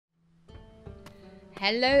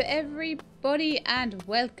Hello everybody and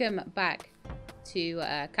welcome back to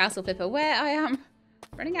Castle Flipper, where I am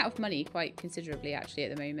running out of money quite considerably actually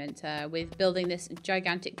at the moment with building this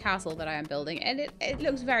gigantic castle that I am building, and it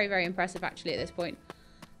looks very, very impressive actually at this point.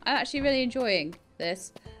 I'm actually really enjoying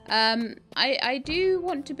this. I do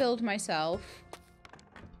want to build myself.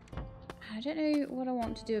 I don't know what I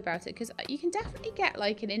want to do about it, because you can definitely get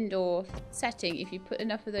like an indoor setting if you put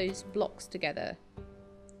enough of those blocks together.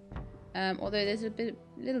 Although there's a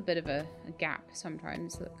little bit of a gap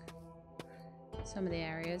sometimes. Look, some of the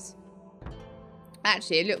areas.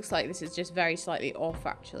 Actually, it looks like this is just very slightly off.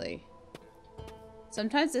 Actually,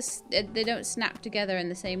 sometimes they don't snap together in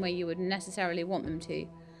the same way you would necessarily want them to.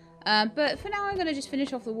 But for now, I'm gonna just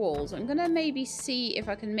finish off the walls. I'm gonna maybe see if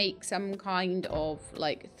I can make some kind of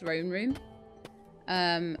like throne room.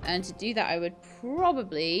 And to do that, I would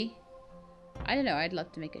probably, I don't know, I'd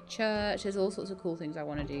love to make a church. There's all sorts of cool things I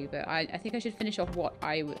want to do, but I think I should finish off what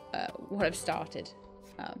I've started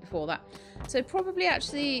before that. So probably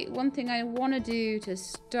actually one thing I want to do to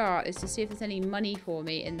start is to see if there's any money for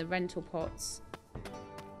me in the rental pots,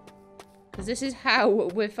 because this is how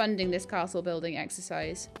we're funding this castle building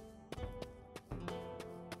exercise.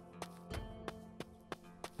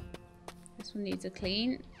 This one needs a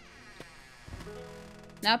clean.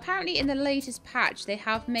 Now, apparently in the latest patch, they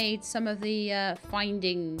have made some of the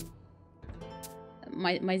finding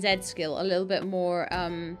my Z skill a little bit more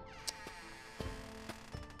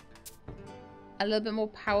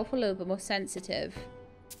powerful, a little bit more sensitive,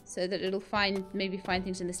 so that it'll maybe find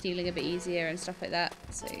things in the ceiling a bit easier and stuff like that.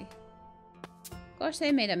 Let's see. Gosh,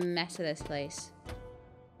 they made a mess of this place.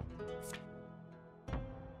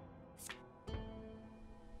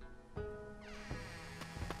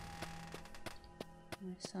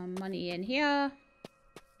 Some money in here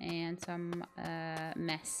and some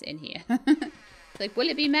mess in here. It's like, will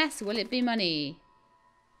it be mess? Will it be money?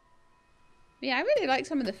 Yeah, I really like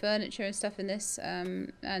some of the furniture and stuff in this,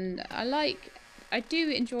 and I do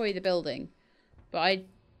enjoy the building, but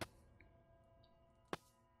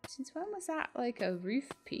since when was that like a roof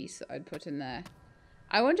piece that I'd put in there?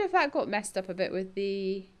 I wonder if that got messed up a bit with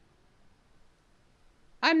the,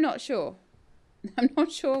 I'm not sure. I'm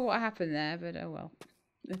not sure what happened there, but oh well.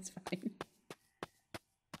 That's fine.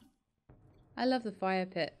 I love the fire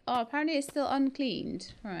pit. Oh, apparently it's still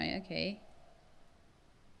uncleaned. Right, okay.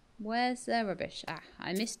 Where's the rubbish? Ah,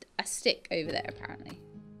 I missed a stick over there apparently.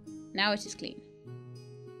 Now it is clean.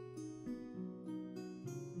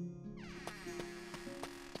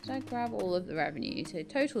 Did I grab all of the revenue? So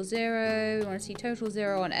total 0. We want to see total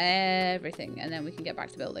 0 on everything, and then we can get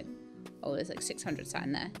back to building. Oh, there's like 600 sat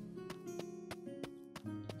in there.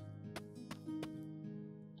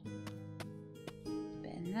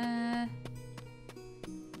 There.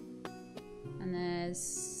 And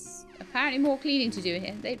there's apparently more cleaning to do in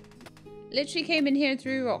here. They literally came in here and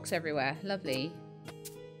threw rocks everywhere. Lovely.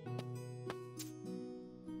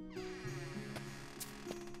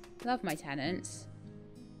 Love my tenants.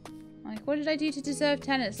 Like, what did I do to deserve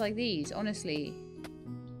tenants like these? Honestly.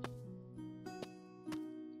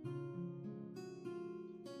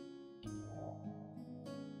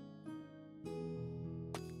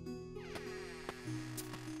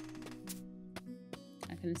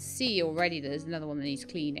 Can see already there's another one that needs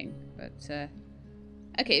cleaning, but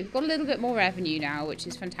okay, we've got a little bit more revenue now, which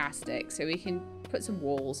is fantastic, so we can put some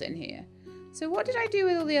walls in here. So what did I do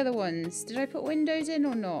with all the other ones? Did I put windows in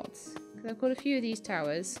or not? Because I've got a few of these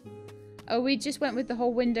towers. Oh, we just went with the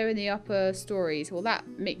whole window in the upper stories. Well, that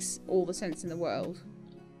makes all the sense in the world,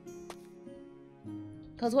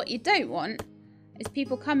 because what you don't want is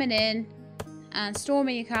people coming in and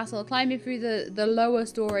storming your castle, climbing through the lower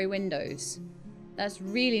story windows. That's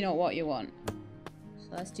really not what you want. So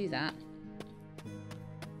let's do that.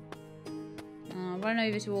 I'll run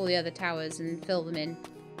over to all the other towers and fill them in.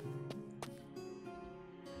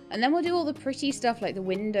 And then we'll do all the pretty stuff like the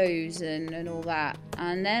windows and all that.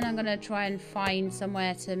 And then I'm going to try and find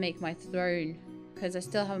somewhere to make my throne, because I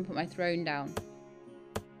still haven't put my throne down.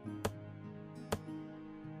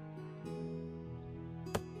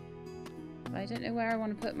 But I don't know where I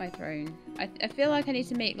want to put my throne. I feel like I need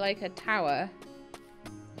to make like a tower.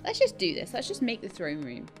 Let's just do this. Let's just make the throne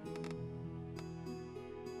room.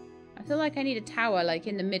 I feel like I need a tower like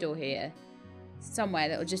in the middle here. Somewhere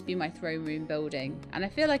that will just be my throne room building. And I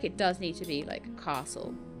feel like it does need to be like a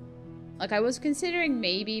castle. Like I was considering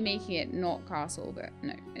maybe making it not castle, but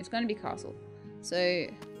no, it's going to be castle. So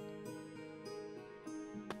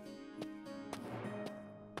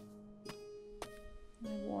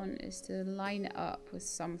what I want is to line it up with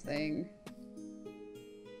something.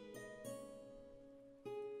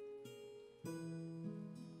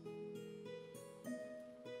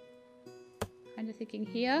 kind of thinking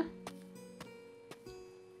here.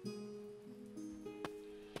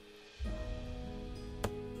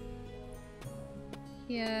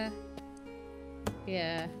 Here.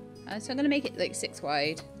 Yeah. So I'm going to make it like 6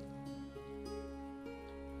 wide.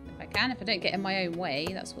 If I can. If I don't get in my own way,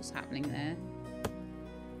 that's what's happening there.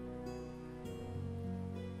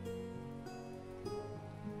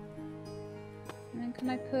 And then can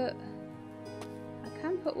I put...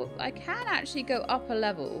 I can actually go up a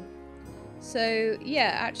level. So,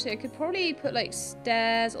 yeah, actually I could probably put like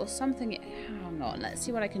stairs or something. Hang on, let's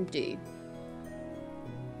see what I can do.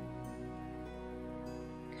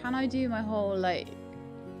 Can I do my whole, like,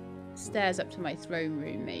 stairs up to my throne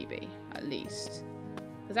room, maybe, at least?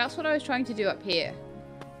 Because that's what I was trying to do up here.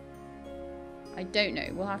 I don't know.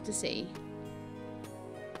 We'll have to see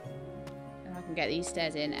if I can get these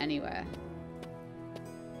stairs in anywhere.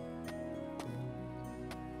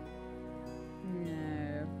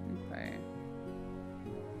 No. Okay.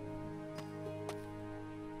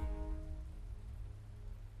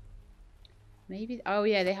 Maybe... Oh,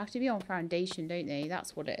 yeah, they have to be on foundation, don't they?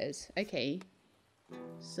 That's what it is. Okay.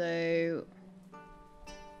 So...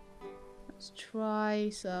 let's try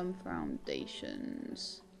some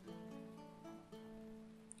foundations.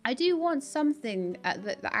 I do want something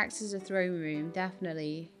that acts as a throne room,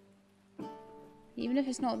 definitely. Even if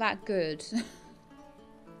it's not that good.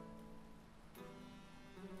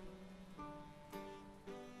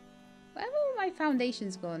 Where have all my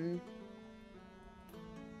foundations gone?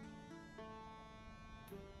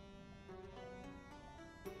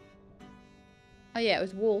 Oh yeah, it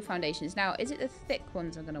was wall foundations. Now, is it the thick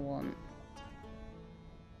ones I'm going to want?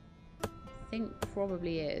 I think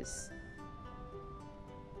probably is.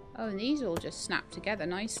 Oh, and these all just snap together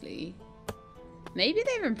nicely. Maybe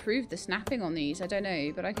they've improved the snapping on these, I don't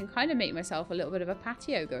know. But I can kind of make myself a little bit of a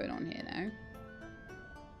patio going on here now.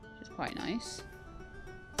 Which is quite nice.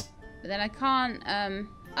 But then I can't...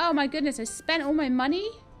 oh my goodness, I spent all my money?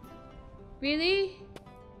 Really?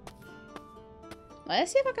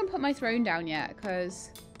 Let's see if I can put my throne down yet,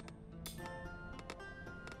 because...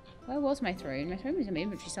 where was my throne? My throne was in my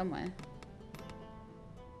inventory somewhere.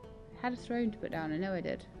 I had a throne to put down, I know I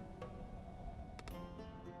did.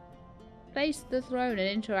 Place the throne and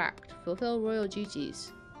interact. Fulfill royal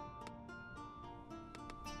duties.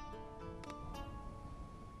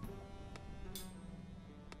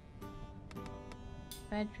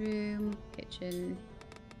 Bedroom, kitchen,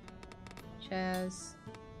 chairs.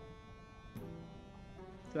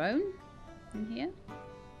 Throne in here.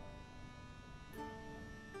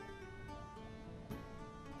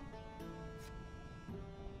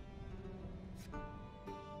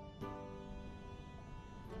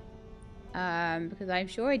 Because I'm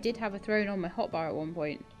sure I did have a throne on my hotbar at one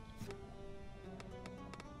point.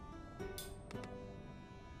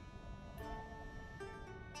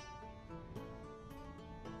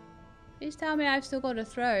 Please tell me I've still got a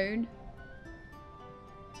throne.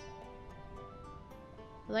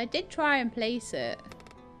 Well, I did try and place it.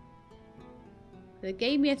 They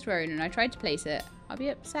gave me a throne and I tried to place it. I'll be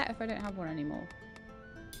upset if I don't have one anymore.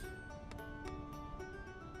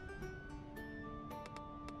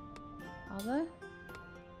 Other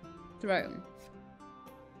throne.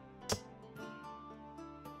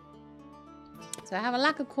 So I have a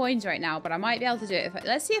lack of coins right now, but I might be able to do it.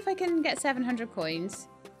 Let's see if I can get 700 coins.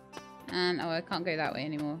 And oh, I can't go that way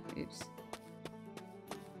anymore. Oops.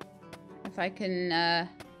 If I can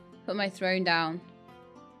put my throne down.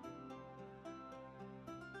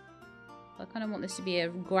 I kind of want this to be a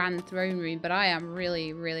grand throne room, but I am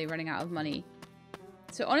really, really running out of money.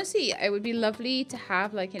 So honestly, it would be lovely to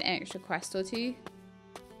have like an extra quest or two.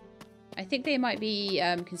 I think they might be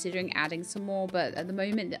considering adding some more, but at the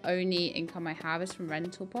moment the only income I have is from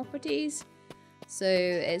rental properties. So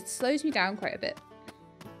it slows me down quite a bit.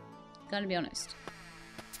 Gonna be honest.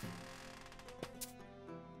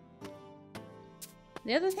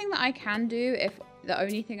 The other thing that I can do, if the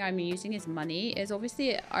only thing I'm using is money, is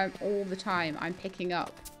obviously all the time I'm picking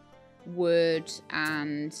up wood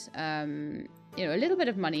and you know, a little bit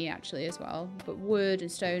of money actually as well, but wood and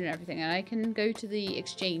stone and everything, and I can go to the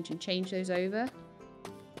exchange and change those over.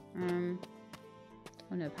 Oh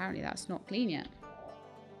no, apparently that's not clean yet.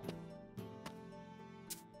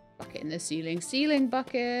 Bucket in the ceiling. Ceiling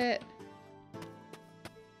bucket.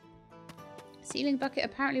 Ceiling bucket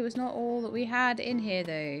apparently was not all that we had in here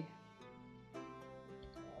though.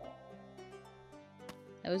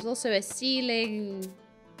 There was also a ceiling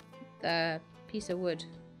piece of wood.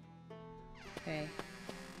 Okay.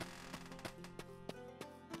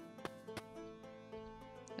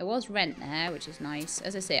 There was rent there, which is nice.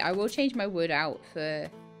 As I say, I will change my wood out for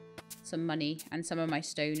some money and some of my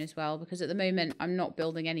stone as well, because at the moment I'm not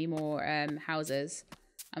building any more houses.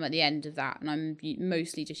 I'm at the end of that, and I'm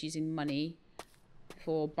mostly just using money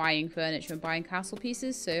for buying furniture and buying castle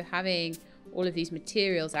pieces. So having all of these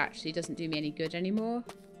materials actually doesn't do me any good anymore.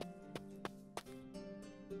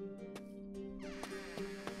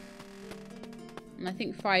 And I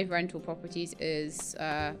think 5 rental properties is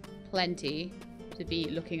plenty to be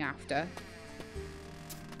looking after.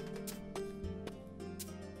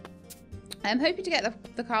 I'm hoping to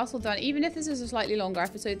get the castle done, even if this is a slightly longer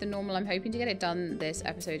episode than normal. I'm hoping to get it done this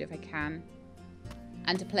episode if I can,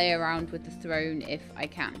 and to play around with the throne if I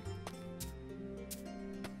can.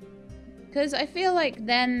 Because I feel like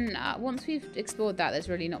then, once we've explored that, there's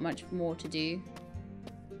really not much more to do.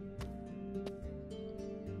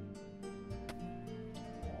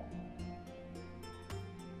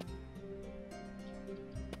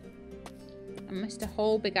 I missed a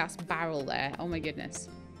whole big ass barrel there. Oh my goodness.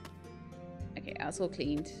 Okay, that's all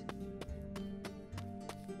cleaned.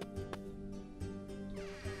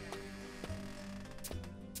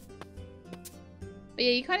 But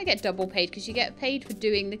yeah, you kind of get double paid, because you get paid for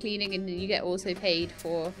doing the cleaning, and you get also paid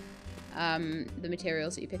for the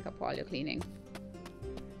materials that you pick up while you're cleaning.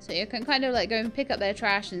 So you can kind of like go and pick up their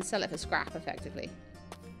trash and sell it for scrap, effectively.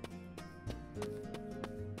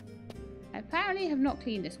 I apparently have not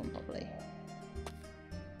cleaned this one properly.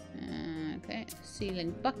 Okay,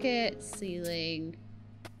 sealing buckets, sealing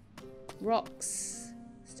rocks.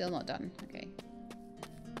 Still not done. Okay.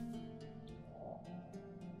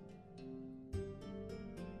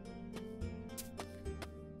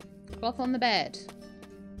 Cloth on the bed.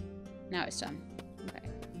 Now it's done. Okay.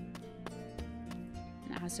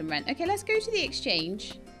 That has some rent. Okay, let's go to the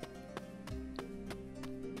exchange.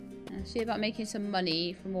 And see about making some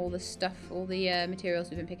money from all the stuff, all the materials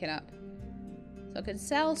we've been picking up. So I can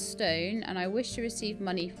sell stone, and I wish to receive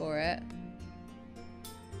money for it.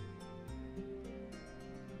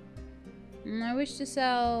 And I wish to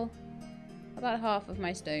sell about half of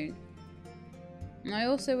my stone. And I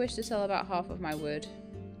also wish to sell about half of my wood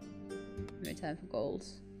in return for gold.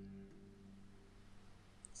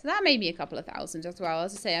 So that made me a couple of thousand as well.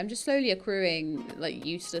 As I say, I'm just slowly accruing like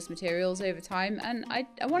useless materials over time, and I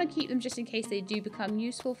want to keep them just in case they do become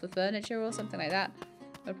useful for furniture or something like that.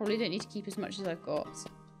 I probably don't need to keep as much as I've got.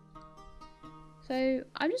 So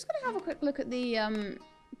I'm just going to have a quick look at the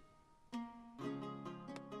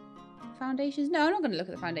foundations. No, I'm not going to look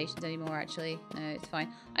at the foundations anymore, actually. No, it's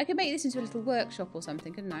fine. I could make this into a little workshop or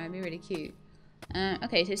something, couldn't I? It'd be really cute.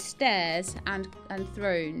 Okay, so stairs and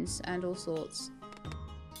thrones and all sorts.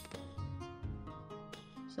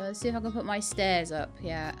 So let's see if I can put my stairs up.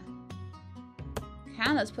 Yeah.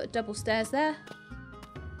 Let's put double stairs there.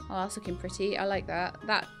 Oh, that's looking pretty. I like that.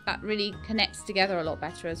 That really connects together a lot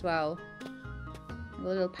better as well. A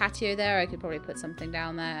little patio there. I could probably put something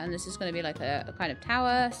down there. And this is going to be like a kind of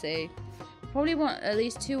tower. So probably want at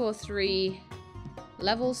least 2 or 3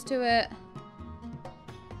 levels to it.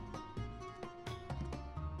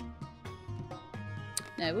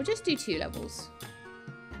 No, we'll just do 2 levels.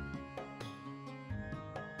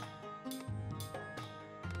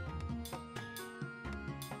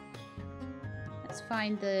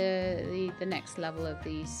 Find the next level of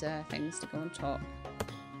these things to go on top.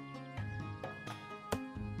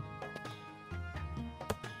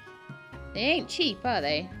 They ain't cheap, are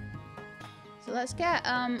they? So let's get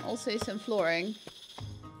also some flooring.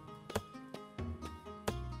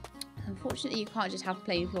 Unfortunately, you can't just have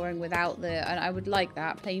plain flooring without the, and I would like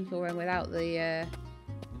that, plain flooring without the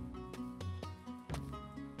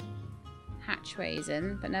hatchways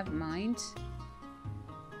in, but never mind.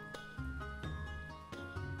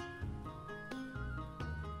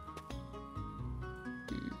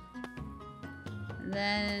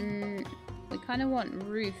 Then we kind of want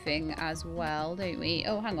roofing as well, don't we?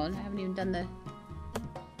 Oh, hang on. I haven't even done the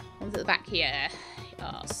ones at the back here.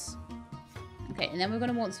 Yes. Okay, and then we're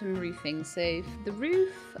going to want some roofing. So for the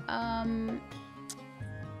roof, I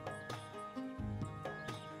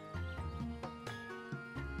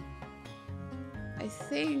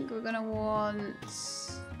think we're going to want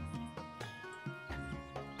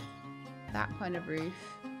that kind of roof.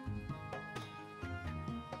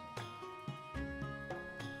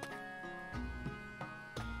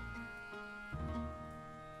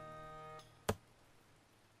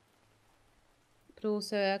 But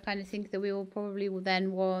also, I kind of think that we will probably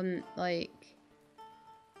then want, like,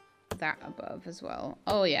 that above as well.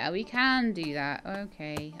 Oh, yeah, we can do that.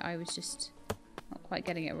 Okay, I was just not quite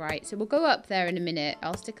getting it right. So we'll go up there in a minute.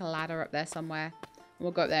 I'll stick a ladder up there somewhere. And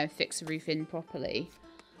we'll go up there and fix the roof in properly.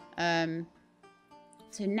 So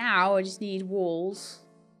now I just need walls.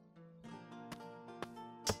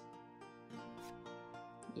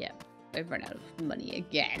 Yep, I've run out of money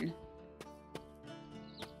again.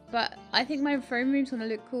 But I think my throne room's gonna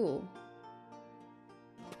look cool.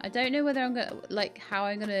 I don't know whether I'm gonna, like, how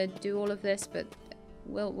I'm gonna do all of this, but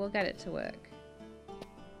we'll get it to work.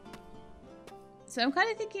 So I'm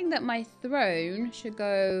kind of thinking that my throne should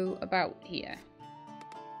go about here.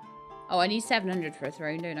 Oh, I need 700 for a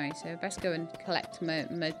throne, don't I? So best go and collect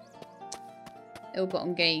my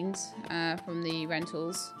ill-gotten gains from the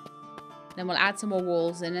rentals. Then we'll add some more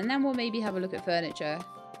walls in, and then we'll maybe have a look at furniture.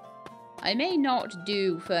 I may not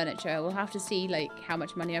do furniture. We'll have to see, like, how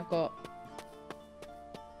much money I've got.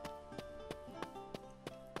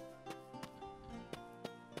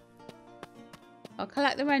 I'll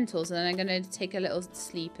collect the rentals, and then I'm going to take a little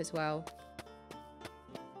sleep as well.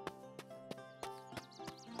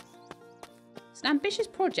 It's an ambitious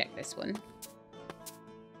project, this one.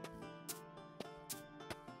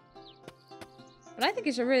 But I think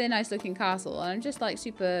it's a really nice looking castle, and I'm just, like,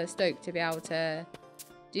 super stoked to be able to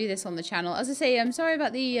do this on the channel. As I say, I'm sorry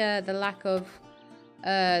about the lack of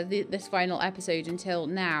this final episode until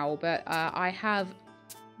now, but I have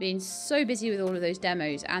been so busy with all of those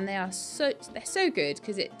demos, and they're so good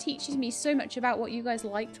because it teaches me so much about what you guys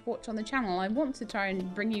like to watch on the channel. I want to try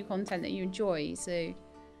and bring you content that you enjoy, so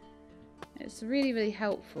it's really, really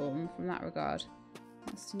helpful from that regard.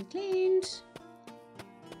 That's been cleaned.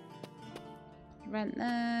 Rent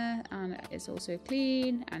there, and it's also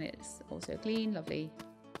clean, and it's also clean. Lovely.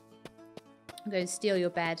 I'm going to steal your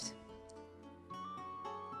bed.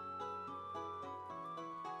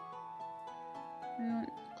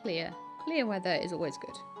 Clear. Clear weather is always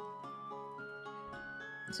good.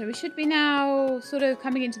 So we should be now sort of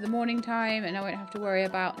coming into the morning time, and I won't have to worry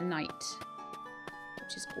about night,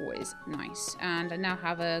 which is always nice. And I now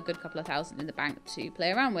have a good couple of thousand in the bank to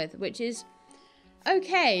play around with, which is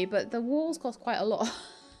okay, but the walls cost quite a lot.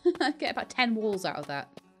 I get about 10 walls out of that.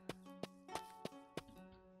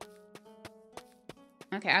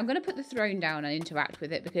 Okay, I'm going to put the throne down and interact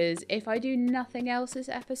with it, because if I do nothing else this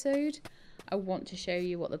episode, I want to show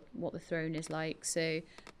you what the throne is like. So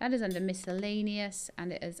that is under miscellaneous,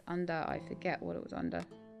 and it is under, I forget what it was under.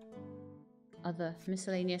 Other.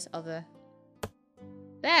 Miscellaneous other.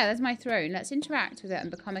 There's my throne. Let's interact with it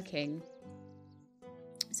and become a king.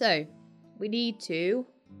 So we need to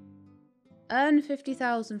earn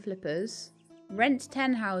 50,000 flippers, rent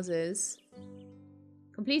 10 houses,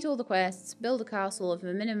 complete all the quests, build a castle of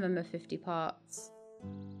a minimum of 50 parts.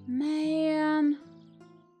 Man.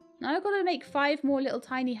 Now I've got to make 5 more little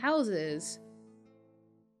tiny houses.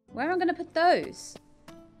 Where am I going to put those?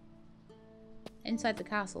 Inside the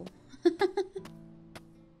castle.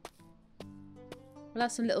 We'll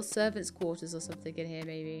have some little servants' quarters or something in here,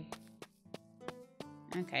 maybe.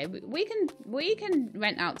 Okay, we can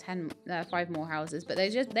rent out 5 more houses, but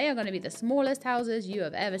they are going to be the smallest houses you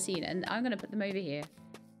have ever seen, and I'm going to put them over here.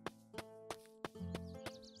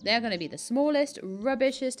 They're going to be the smallest,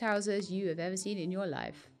 rubbishest houses you have ever seen in your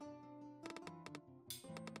life.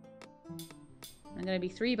 I'm going to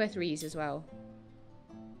be 3x3s as well.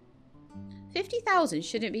 50,000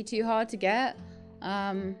 shouldn't be too hard to get.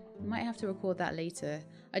 Might have to record that later.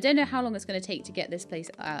 I don't know how long it's going to take to get this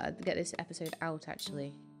this episode out,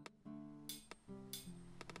 actually.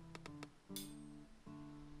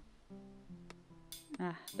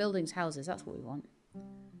 Buildings, houses, that's what we want.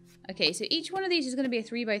 Okay, so each one of these is going to be a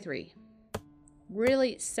 3x3.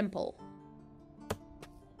 Really simple.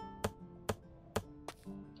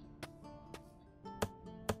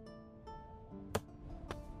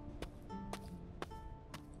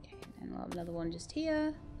 Okay, and we'll have another one just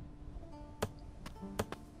here.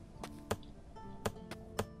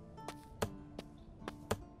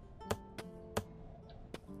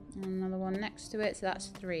 And another one next to it, so that's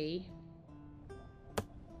 3.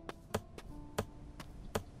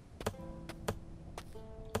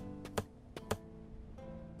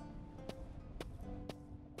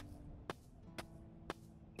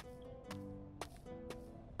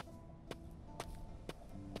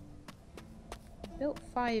 Built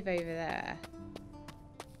 5 over there.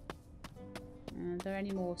 Is there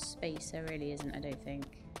any more space? There really isn't, I don't think.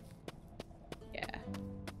 Yeah.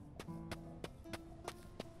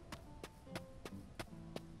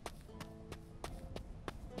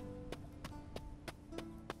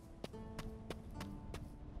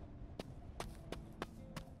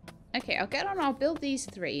 Okay, I'll get on. I'll build these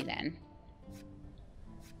 3 then.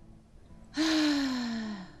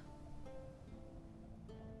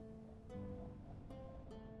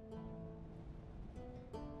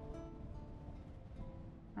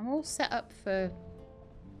 I'm all set up for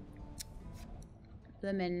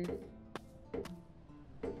them in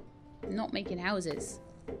not making houses.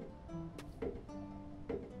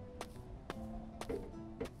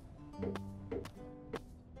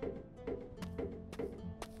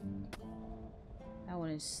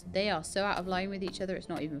 They are so out of line with each other, it's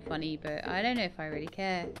not even funny, but I don't know if I really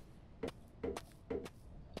care.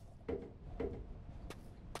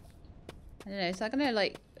 I don't know, is that gonna,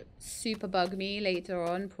 like, super bug me later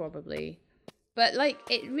on? Probably. But, like,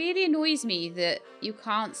 it really annoys me that you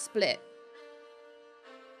can't split.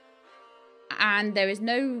 And there is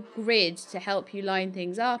no grid to help you line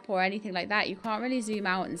things up or anything like that. You can't really zoom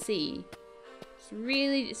out and see. It's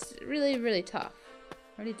really, really tough.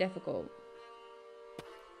 Really difficult.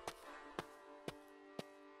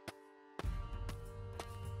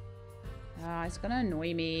 Ah, it's gonna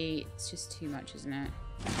annoy me. It's just too much, isn't it?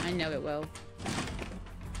 I know it will.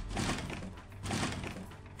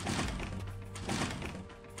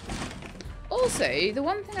 Also, the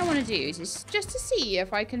one thing I want to do is just to see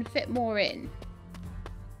if I can fit more in.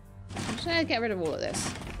 I'm just gonna get rid of all of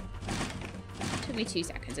this. Took me 2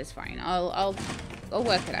 seconds. It's fine. I'll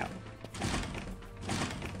work it out.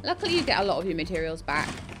 Luckily, you get a lot of your materials back,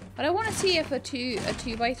 but I want to see if a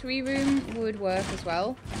 2x3 room would work as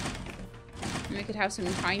well. And we could have some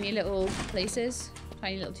tiny little places,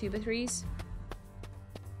 tiny little 2x3s.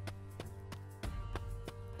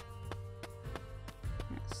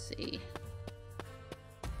 Let's see.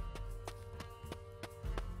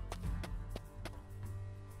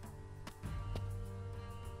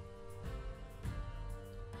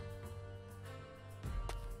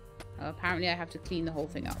 Apparently I have to clean the whole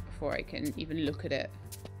thing up before I can even look at it.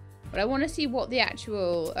 But I want to see what the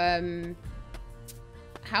actual,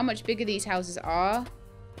 how much bigger these houses are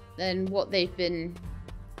than what they've been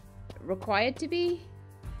required to be.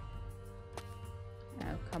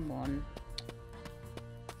 Oh, come on.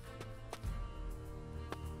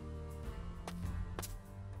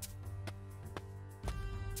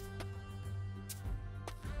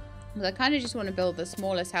 Because I kind of just want to build the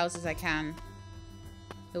smallest houses I can.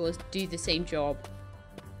 That will do the same job.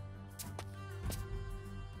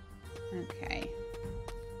 Okay.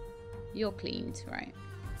 You're cleaned, right.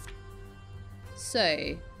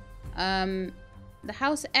 So, the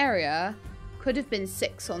house area could have been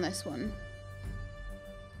 6 on this one.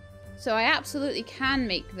 So I absolutely can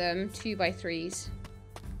make them 2x3s.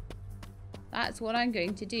 That's what I'm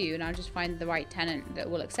going to do, and I'll just find the right tenant that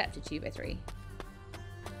will accept a 2x3.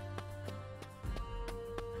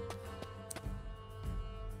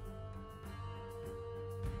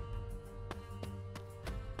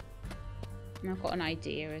 And I've got an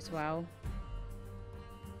idea as well.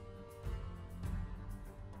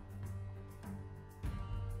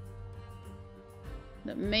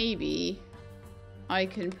 That maybe I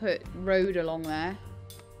can put road along there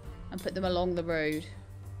and put them along the road.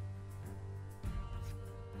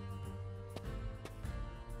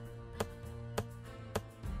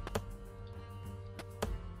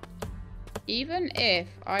 Even if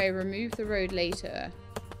I remove the road later,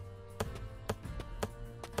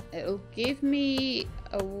 it'll give me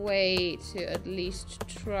a way to at least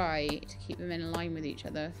try to keep them in line with each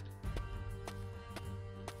other.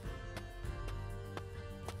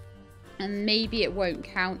 And maybe it won't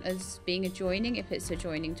count as being adjoining if it's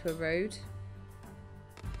adjoining to a road.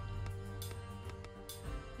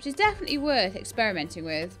 Which is definitely worth experimenting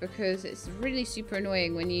with, because it's really super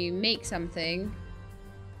annoying when you make something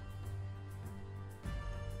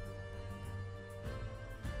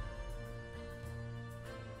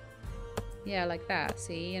yeah, like that,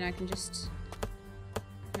 see? And I can just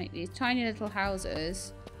make these tiny little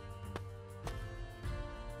houses.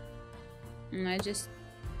 And I just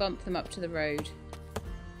bump them up to the road.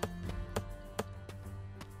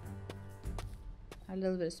 A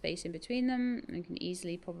little bit of space in between them. I can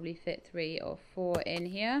easily probably fit 3 or 4 in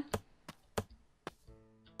here.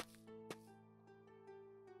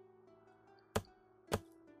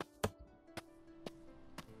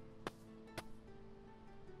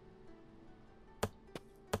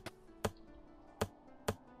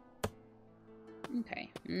 Okay,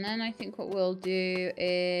 and then I think what we'll do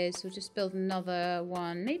is we'll just build another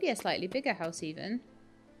one, maybe a slightly bigger house even.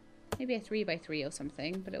 Maybe a 3x3 or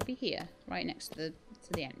something, but it'll be here, right next to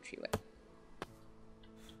the entryway.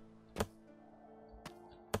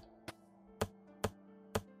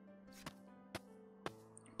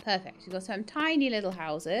 Perfect, we've got some tiny little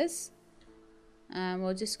houses. And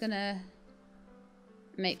we're just gonna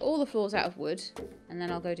make all the floors out of wood, and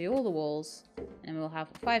then I'll go do all the walls, and we'll have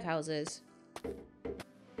 5 houses.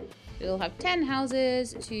 We'll have 10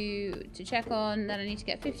 houses to check on, then I need to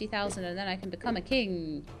get 50,000 and then I can become a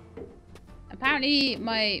king. Apparently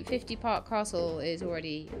my 50-part castle is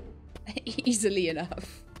already easily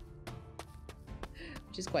enough.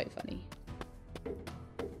 Which is quite funny.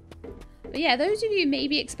 But yeah, those of you may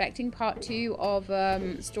be expecting part 2 of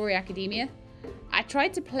Story Academia. I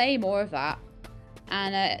tried to play more of that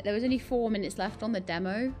And there was only 4 minutes left on the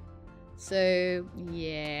demo. So,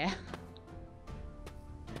 yeah.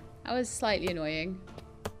 That was slightly annoying.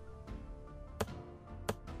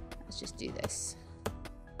 Let's just do this.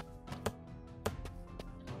 That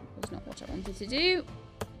was not what I wanted to do.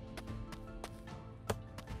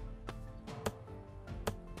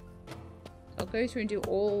 I'll go through and do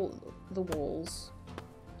all the walls.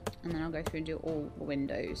 And then I'll go through and do all the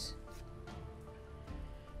windows.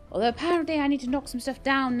 Although apparently I need to knock some stuff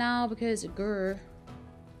down now because grr.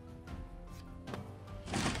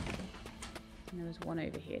 There was one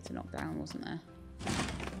over here to knock down, wasn't there?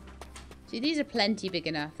 See, these are plenty big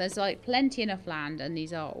enough. There's like plenty enough land, and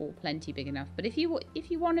these are all plenty big enough. But if you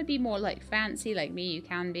want to be more like fancy like me, you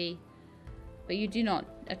can be. But you do not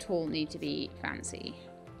at all need to be fancy.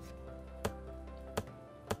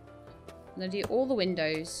 I'm going to do all the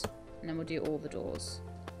windows, and then we'll do all the doors.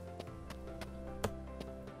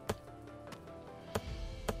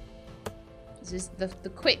 This is the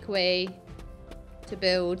quick way to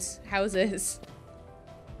build houses.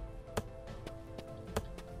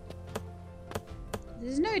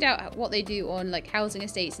 There's no doubt what they do on like housing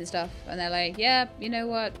estates and stuff, and they're like, yeah, you know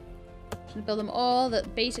what, I'm just gonna build them all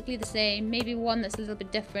that basically the same, maybe one that's a little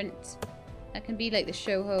bit different. That can be like the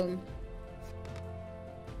show home.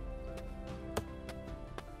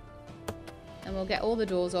 And we'll get all the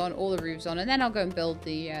doors on, all the roofs on, and then I'll go and build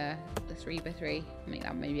the 3x3. I think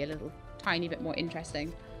that may be a little tiny bit more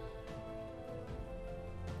interesting.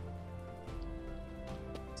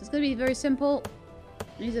 So it's going to be very simple.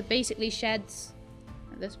 These are basically sheds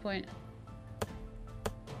at this point.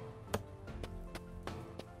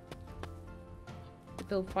 To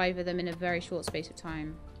build 5 of them in a very short space of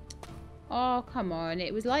time. Oh, come on.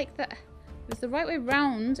 It was like that. It was the right way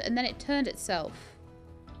round, and then it turned itself.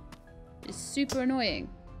 It's super annoying.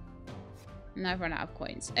 And I've run out of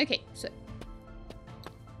coins. Okay, so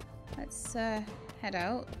let's head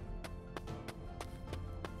out.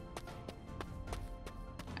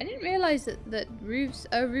 I didn't realize that roofs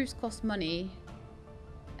cost money.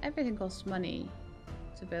 Everything costs money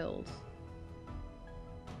to build.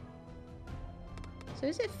 So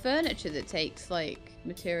is it furniture that takes like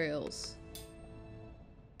materials?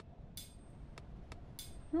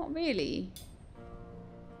 Not really.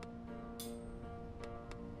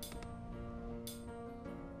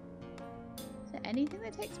 Is there anything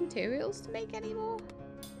that takes materials to make anymore?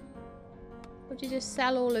 Or do you just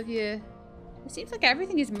sell all of your... It seems like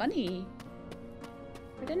everything is money.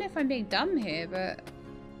 I don't know if I'm being dumb here, but...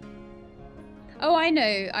 Oh, I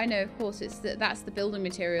know, of course, it's that's the building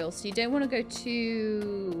materials. So you don't want to go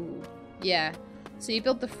too... Yeah. So you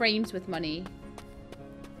build the frames with money.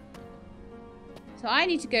 So I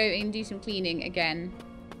need to go and do some cleaning again.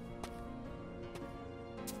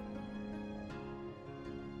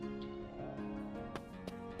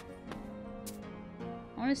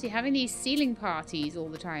 Honestly, having these ceiling parties all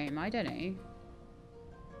the time, I don't know.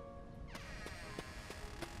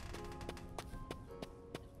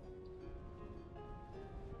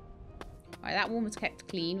 Right, that one was kept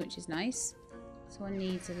clean, which is nice. This one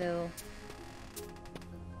needs a little...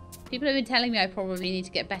 People have been telling me I probably need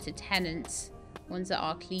to get better tenants. Ones that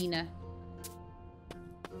are cleaner.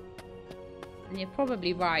 And you're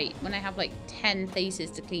probably right. When I have like 10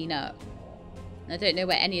 places to clean up, and I don't know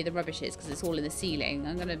where any of the rubbish is because it's all in the ceiling,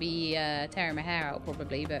 I'm going to be tearing my hair out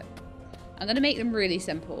probably, but I'm going to make them really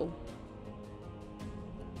simple.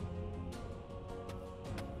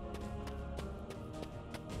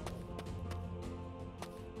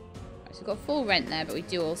 Right, so we've got full rent there, but we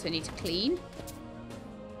do also need to clean.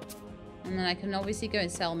 And then I can obviously go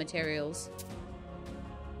and sell materials.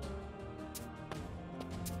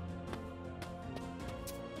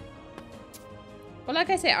 Well, like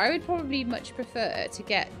I say, I would probably much prefer to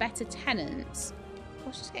get better tenants. Oh,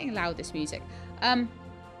 it's just getting loud, this music. To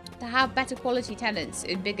have better quality tenants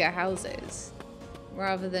in bigger houses.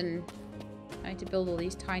 Rather than having to build all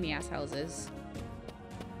these tiny ass houses.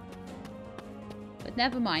 But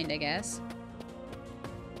never mind, I guess.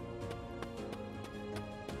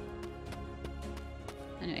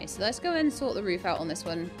 Anyway, so let's go and sort the roof out on this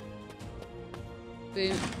one.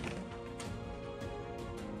 Boom.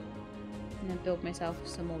 And then build myself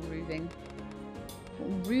some more roofing.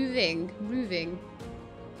 Roofing? Roofing.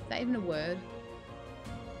 Is that even a word?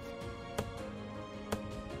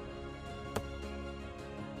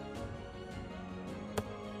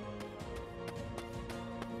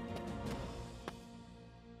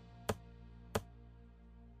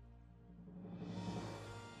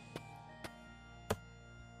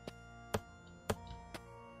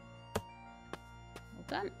 Well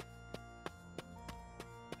done.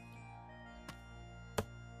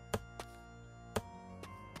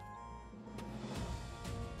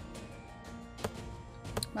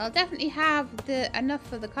 I'll definitely have enough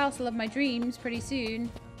for the castle of my dreams pretty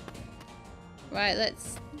soon. Right,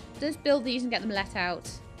 let's just build these and get them let out.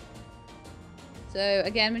 So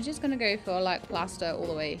again, we're just gonna go for like plaster all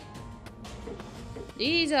the way.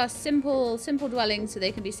 These are simple dwellings, so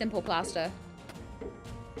they can be simple plaster.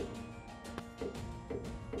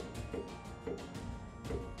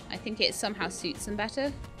 I think it somehow suits them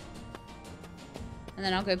better. And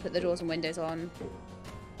then I'll go put the doors and windows on.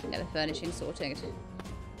 Get the furnishing sorted.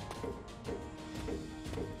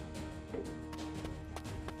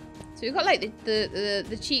 So we've got like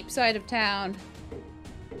the cheap side of town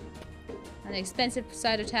and the expensive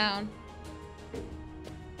side of town.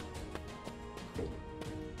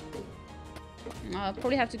 I'll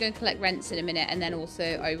probably have to go and collect rents in a minute, and then also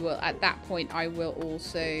at that point I will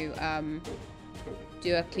also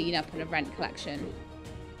do a cleanup and a rent collection.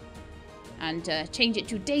 And change it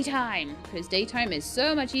to daytime, because daytime is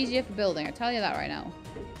so much easier for building, I tell you that right now.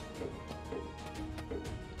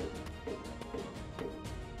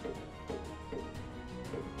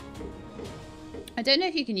 I don't know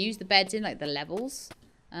if you can use the beds in like the levels,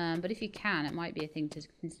 but if you can, it might be a thing to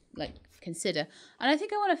like consider. And I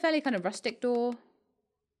think I want a fairly kind of rustic door.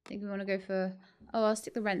 I think we want to go for... Oh, I'll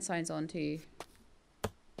stick the rent signs on too.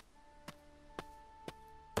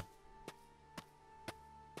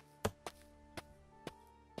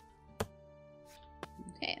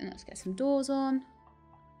 Okay, and let's get some doors on.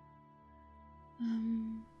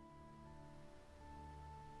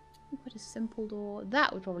 Put a simple door.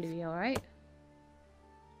 That would probably be alright.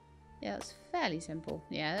 Yeah, it's fairly simple.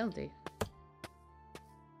 Yeah, that'll do.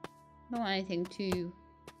 Don't want anything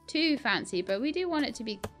too fancy, but we do want it to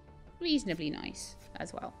be reasonably nice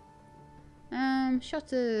as well.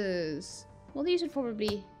 Shutters. Well, these would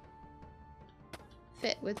probably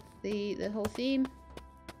fit with the whole theme.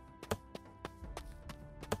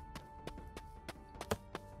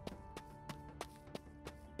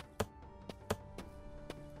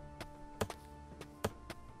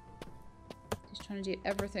 Trying to do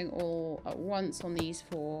everything all at once on these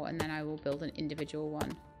four, and then I will build an individual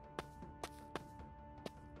one.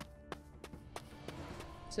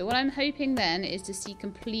 So what I'm hoping then is to see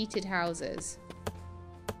completed houses.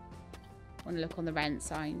 I want to look on the rent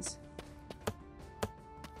signs.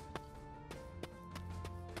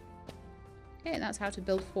 Okay, and that's how to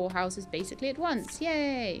build 4 houses basically at once.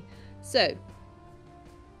 Yay! So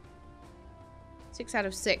 6 out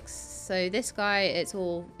of 6. So this guy, it's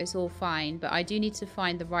all fine, but I do need to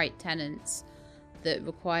find the right tenants that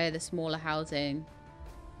require the smaller housing.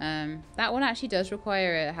 That one actually does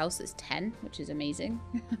require a house that's 10, which is amazing,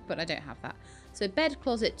 but I don't have that. So bed,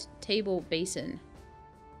 closet, table, basin.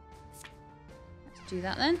 Let's do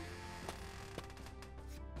that then.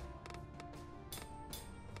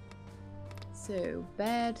 So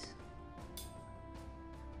bed.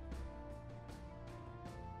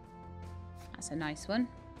 That's a nice one.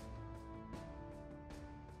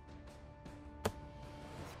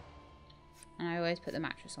 And I always put the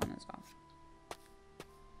mattress on as well.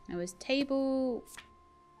 Now is table,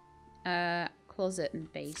 closet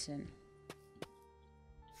and basin.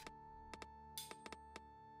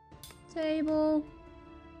 Table.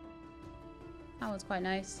 That one's quite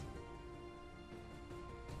nice.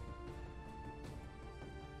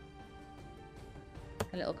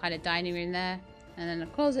 A little kind of dining room there. And then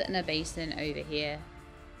a closet and a basin over here.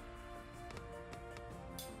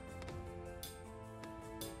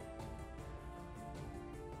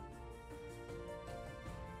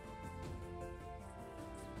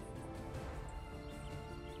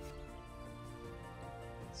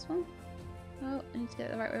 This one. Oh, I need to get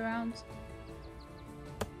it the right way around.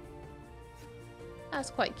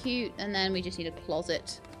 That's quite cute. And then we just need a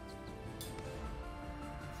closet.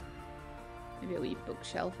 Maybe a wee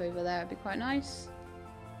bookshelf over there would be quite nice.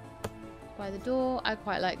 By the door. I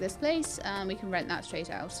quite like this place. We can rent that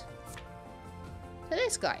straight out. So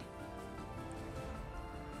this guy.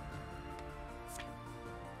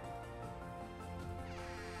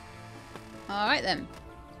 Alright then.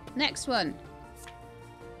 Next one.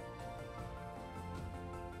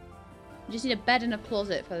 We just need a bed and a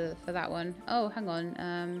closet for that one. Oh, hang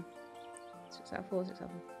on. 6 out of 4, 6 out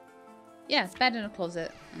of 4. Yeah, bed and a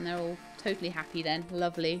closet. And they're all totally happy then.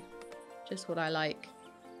 Lovely. Just what I like.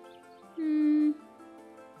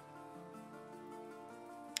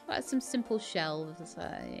 Well, some simple shelves.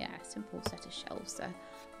 Yeah, simple set of shelves there.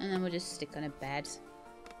 And then we'll just stick on a bed.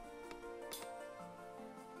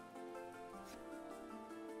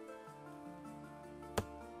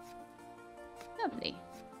 Lovely.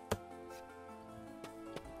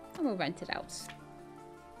 And we'll rent it out.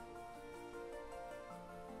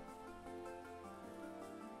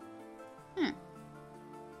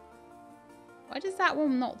 Why does that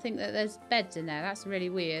one not think that there's beds in there? That's really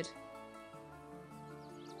weird.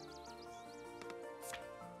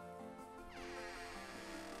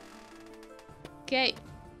 Okay.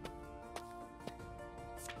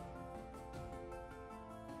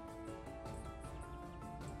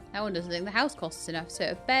 That one doesn't think the house costs enough. So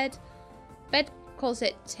a bed,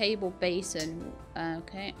 closet, table, basin.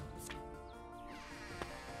 Okay.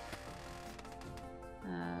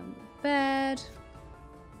 Bed.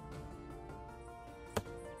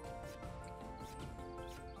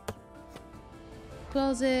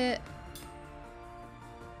 Closet.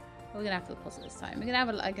 We're gonna have the closet this time. We're gonna have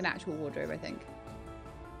like an actual wardrobe, I think.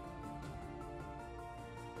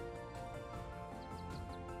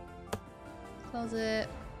 Closet.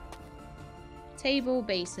 Table,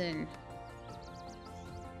 basin.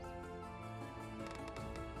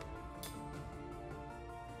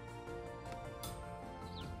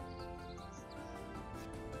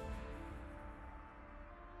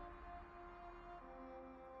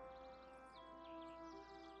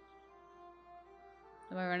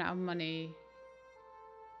 Have I run out of money?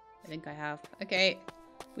 I think I have. Okay.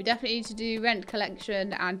 We definitely need to do rent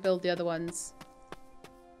collection and build the other ones.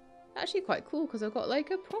 Actually quite cool because I've got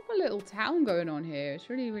like a proper little town going on here. It's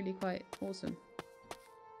really, really quite awesome.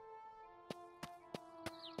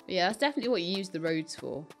 But yeah, that's definitely what you use the roads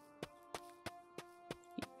for.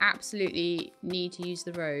 You absolutely need to use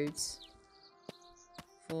the roads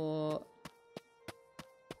for,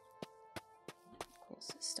 of course,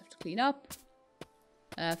 there's stuff to clean up.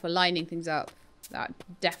 For lining things up. That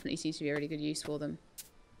definitely seems to be a really good use for them.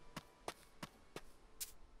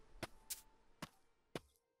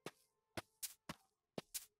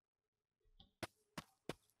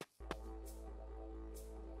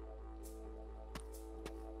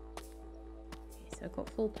 Okay, so I've got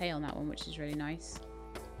full pay on that one, which is really nice.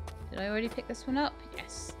 Did I already pick this one up?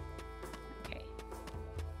 Yes. Okay.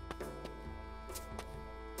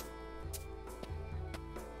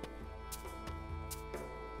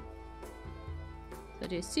 So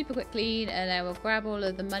do a super quick clean and then we'll grab all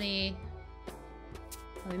of the money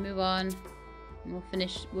and we move on and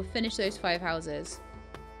we'll finish those 5 houses.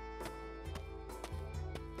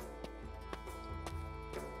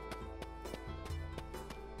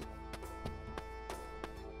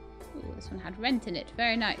 Ooh, this one had rent in it.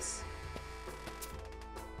 Very nice.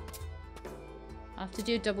 I'll have to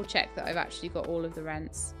do a double check that I've actually got all of the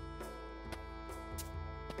rents.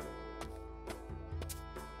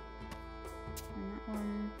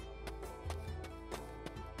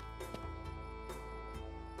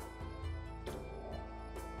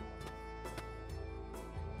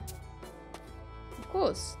 Of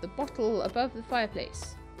course, the bottle above the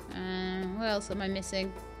fireplace. What else am I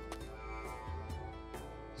missing?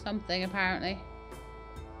 Something, apparently.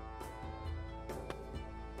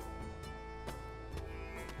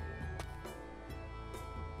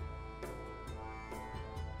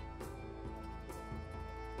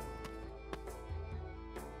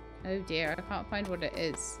 Oh dear, I can't find what it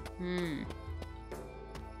is.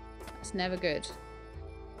 That's never good.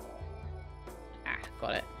 Ah,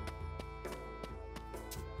 got it.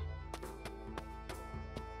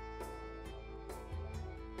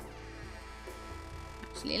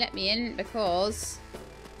 Actually, let me in because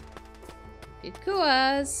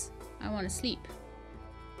I want to sleep.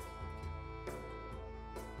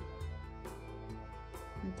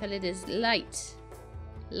 Until it is light.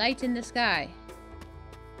 Light in the sky.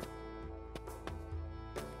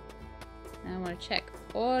 Now I want to check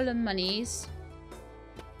all the monies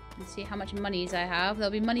and see how much monies I have.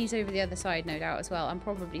 There'll be monies over the other side, no doubt, as well, and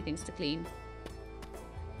probably things to clean.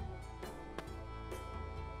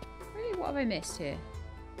 Really, what have I missed here?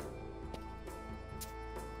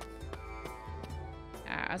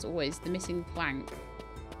 As always, the missing plank.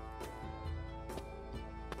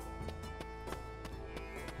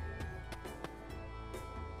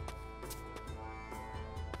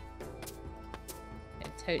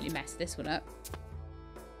 Totally messed this one up.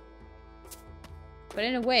 But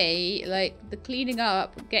in a way, like, the cleaning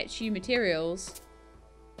up gets you materials.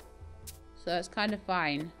 So it's kind of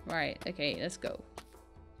fine. Right, okay, let's go.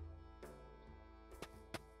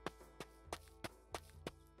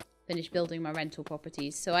 Finish building my rental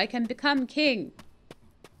properties so I can become king.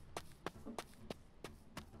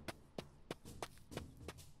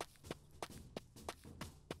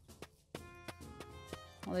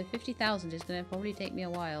 Although 50,000 is going to probably take me a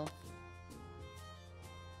while.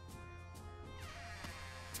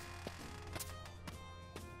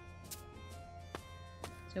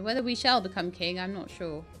 So whether we shall become king, I'm not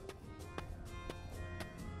sure.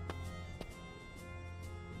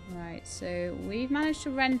 Right, so we've managed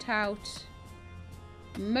to rent out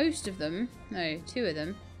most of them. No, 2 of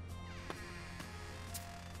them.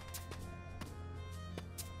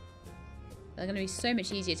 They're going to be so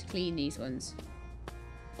much easier to clean, these ones.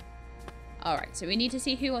 Alright, so we need to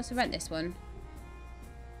see who wants to rent this one.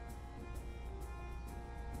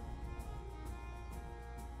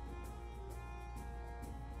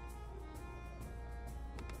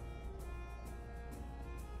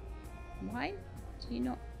 Why do you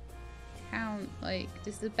not count, like,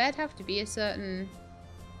 does the bed have to be a certain...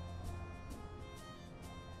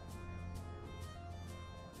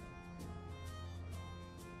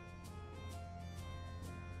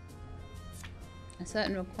 a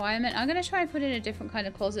certain requirement? I'm going to try and put in a different kind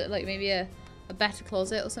of closet, like maybe a better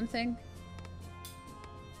closet or something.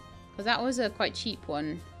 Because that was a quite cheap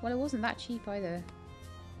one. Well, it wasn't that cheap either.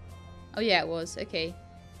 Oh yeah, it was. Okay.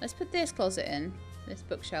 Let's put this closet in. This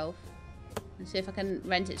bookshelf. And see if I can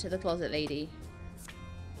rent it to the closet lady.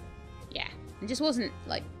 Yeah. It just wasn't,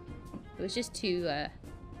 like... it was just too, But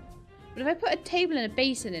if I put a table and a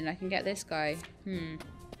basin in, I can get this guy.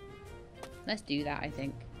 Let's do that, I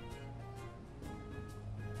think.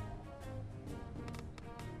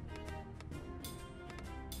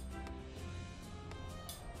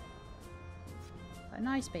 Put a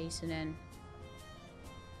nice basin in.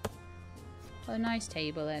 Put a nice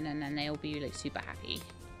table in, and then they'll be, like, super happy.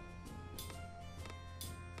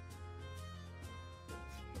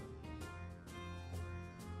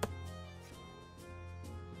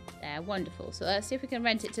 There, wonderful. So let's see if we can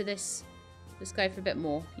rent it to this guy for a bit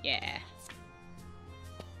more. Yeah.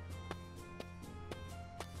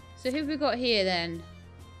 So who have we got here then?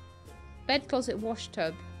 Bed, closet, wash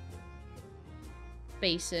tub,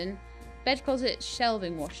 basin. Bed, closet,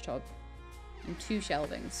 shelving, wash tub. And 2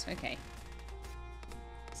 shelvings. Okay.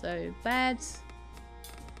 So beds.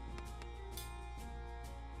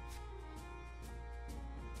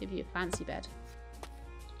 Give you a fancy bed.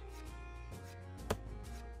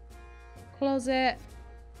 Closet.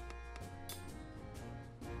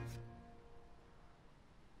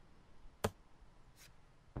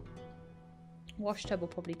 Wash tub will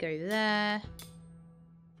probably go there.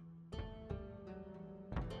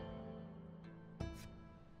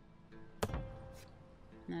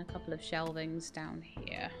 And a couple of shelvings down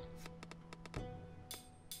here.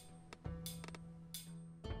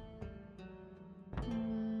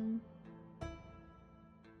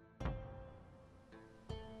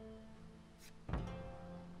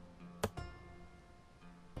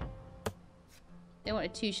 They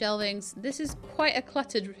wanted 2 shelvings. This is quite a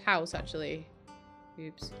cluttered house, actually.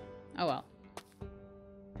 Oops. Oh well.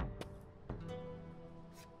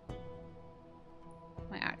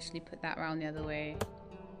 Might actually put that around the other way.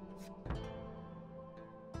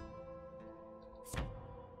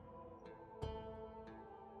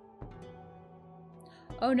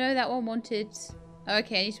 Oh no, that one wanted...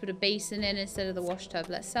 okay, I need to put a basin in instead of the wash tub.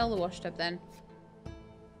 Let's sell the wash tub then.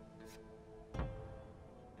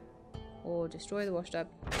 Or destroy the wash tub.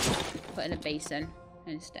 Put in a basin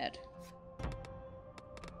instead.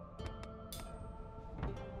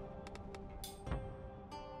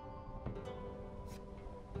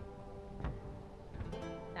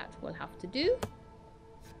 That will have to do.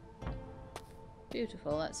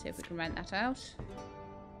 Beautiful. Let's see if we can rent that out.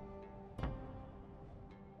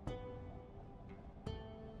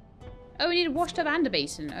 Oh, we need a wash tub and a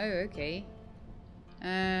basin. Oh, okay.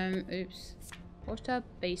 Oops. Wash tub,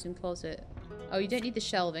 basin, closet. Oh, you don't need the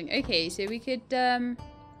shelving. Okay, so we could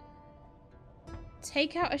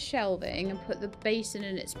take out a shelving and put the basin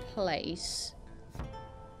in its place.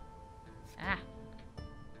 Ah.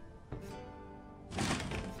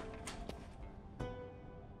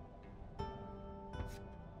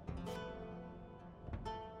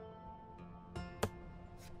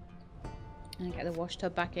 And get the wash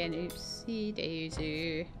tub back in. Oopsie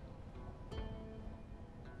daisy.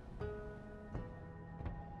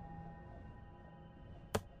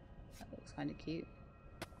 That looks kind of cute.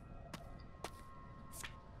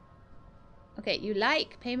 Okay, you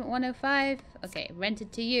like payment 105? Okay,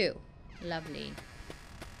 rented to you. Lovely.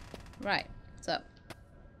 Right, so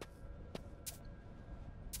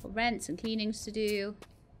got rents and cleanings to do.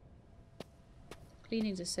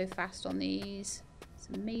 Cleanings are so fast on these. It's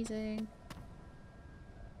amazing.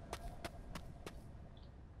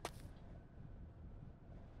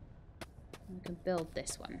 We can build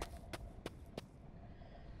this one.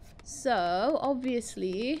 So,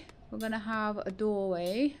 obviously, we're going to have a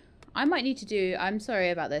doorway. I might need to do, I'm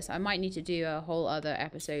sorry about this, I might need to do a whole other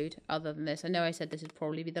episode other than this. I know I said this would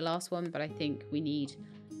probably be the last one, but I think we need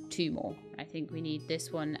 2 more. I think we need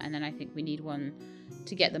this one, and then I think we need one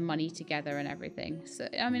to get the money together and everything. So,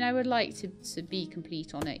 I mean, I would like to be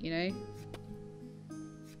complete on it, you know?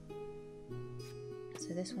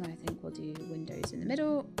 So this one I think we'll do windows in the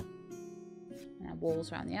middle and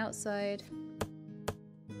walls around the outside.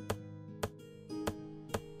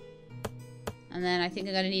 And then I think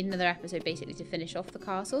I'm going to need another episode basically to finish off the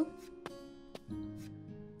castle.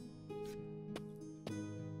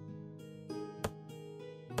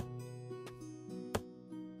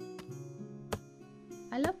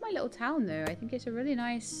 I love my little town though. I think it's a really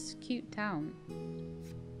nice, cute town.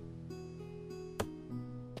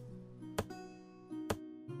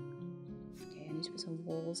 Okay, I need to put some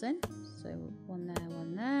walls in. So one there,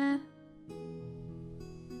 one there.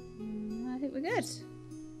 I think we're good.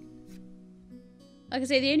 Like I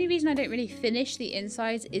say, the only reason I don't really finish the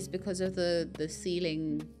insides is because of the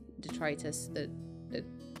ceiling detritus that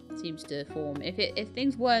seems to form. If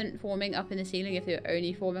things weren't forming up in the ceiling, if they were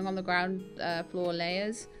only forming on the ground floor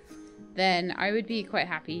layers, then I would be quite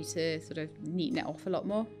happy to sort of neaten it off a lot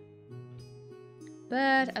more.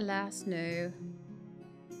 But alas, no.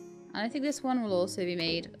 And I think this one will also be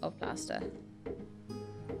made of plaster.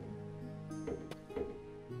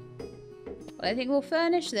 But I think we'll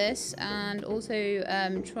furnish this and also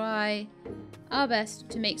try our best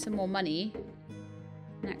to make some more money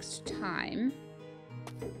next time.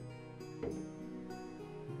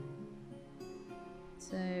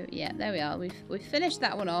 So yeah, there we are. We've finished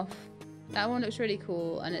that one off. That one looks really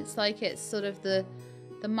cool, and it's like it's sort of the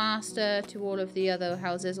master to all of the other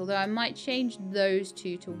houses. Although I might change those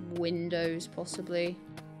two to windows, possibly.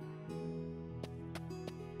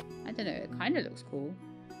 I don't know. It kind of looks cool.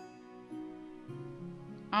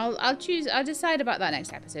 I'll decide about that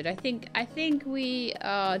next episode. I think we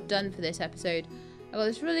are done for this episode. I've got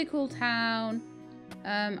this really cool town.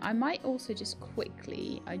 I might also just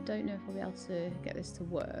quickly, I don't know if I'll be able to get this to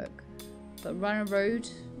work, but run a road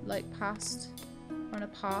like past, run a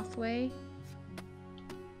pathway.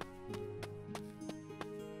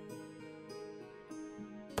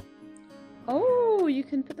 Oh, you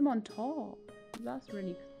can put them on top. That's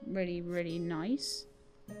really, really, really nice.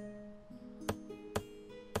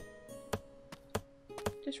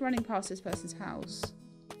 Just running past this person's house.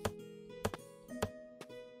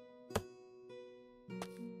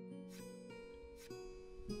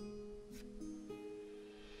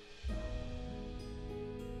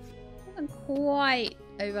 Doesn't quite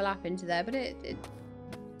overlap into there, but it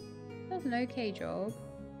does an okay job.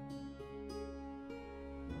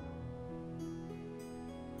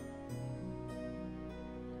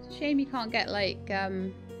 It's a shame you can't get like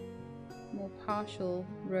more partial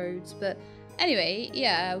roads, but anyway,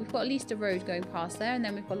 yeah, we've got at least a road going past there, and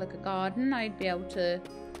then we've got like a garden. I'd be able to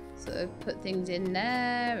sort of put things in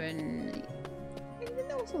there, and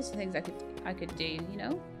all sorts of things I could do, you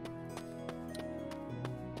know.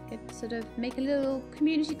 I could sort of make a little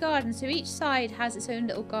community garden. So each side has its own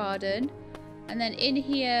little garden, and then in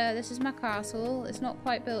here, this is my castle. It's not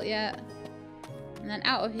quite built yet, and then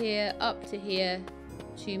out of here up to here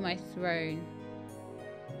to my throne.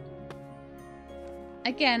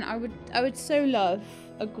 Again, I would so love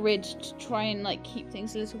a grid to try and like keep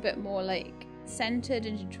things a little bit more like centered,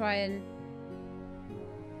 and to try and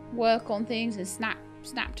work on things and snap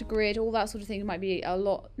to grid, all that sort of thing might be a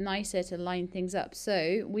lot nicer to line things up.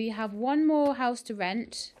 So we have one more house to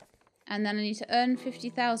rent, and then I need to earn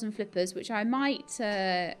 50,000 flippers, which I might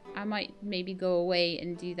maybe go away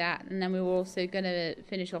and do that, and then we were also gonna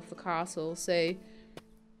finish off the castle. So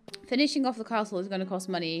finishing off the castle is going to cost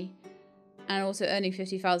money. And also earning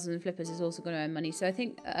 50,000 flippers is also going to earn money. So I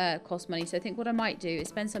think, cost money. So I think what I might do is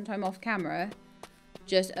spend some time off camera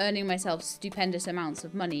just earning myself stupendous amounts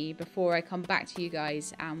of money before I come back to you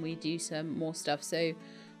guys and we do some more stuff. So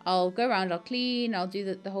I'll go around, I'll clean, I'll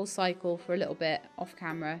do the whole cycle for a little bit off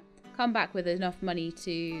camera. Come back with enough money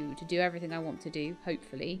to do everything I want to do,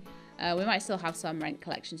 hopefully. We might still have some rent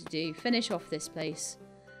collection to do. Finish off this place.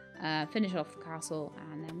 Finish off the castle,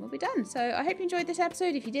 and then we'll be done. So I hope you enjoyed this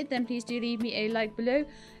episode. If you did, then please do leave me a like below.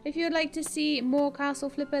 If you would like to see more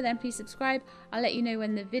Castle Flipper, then please subscribe. I'll let you know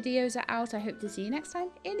when the videos are out. I hope to see you next time.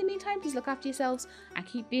 In the meantime, please look after yourselves and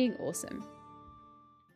keep being awesome.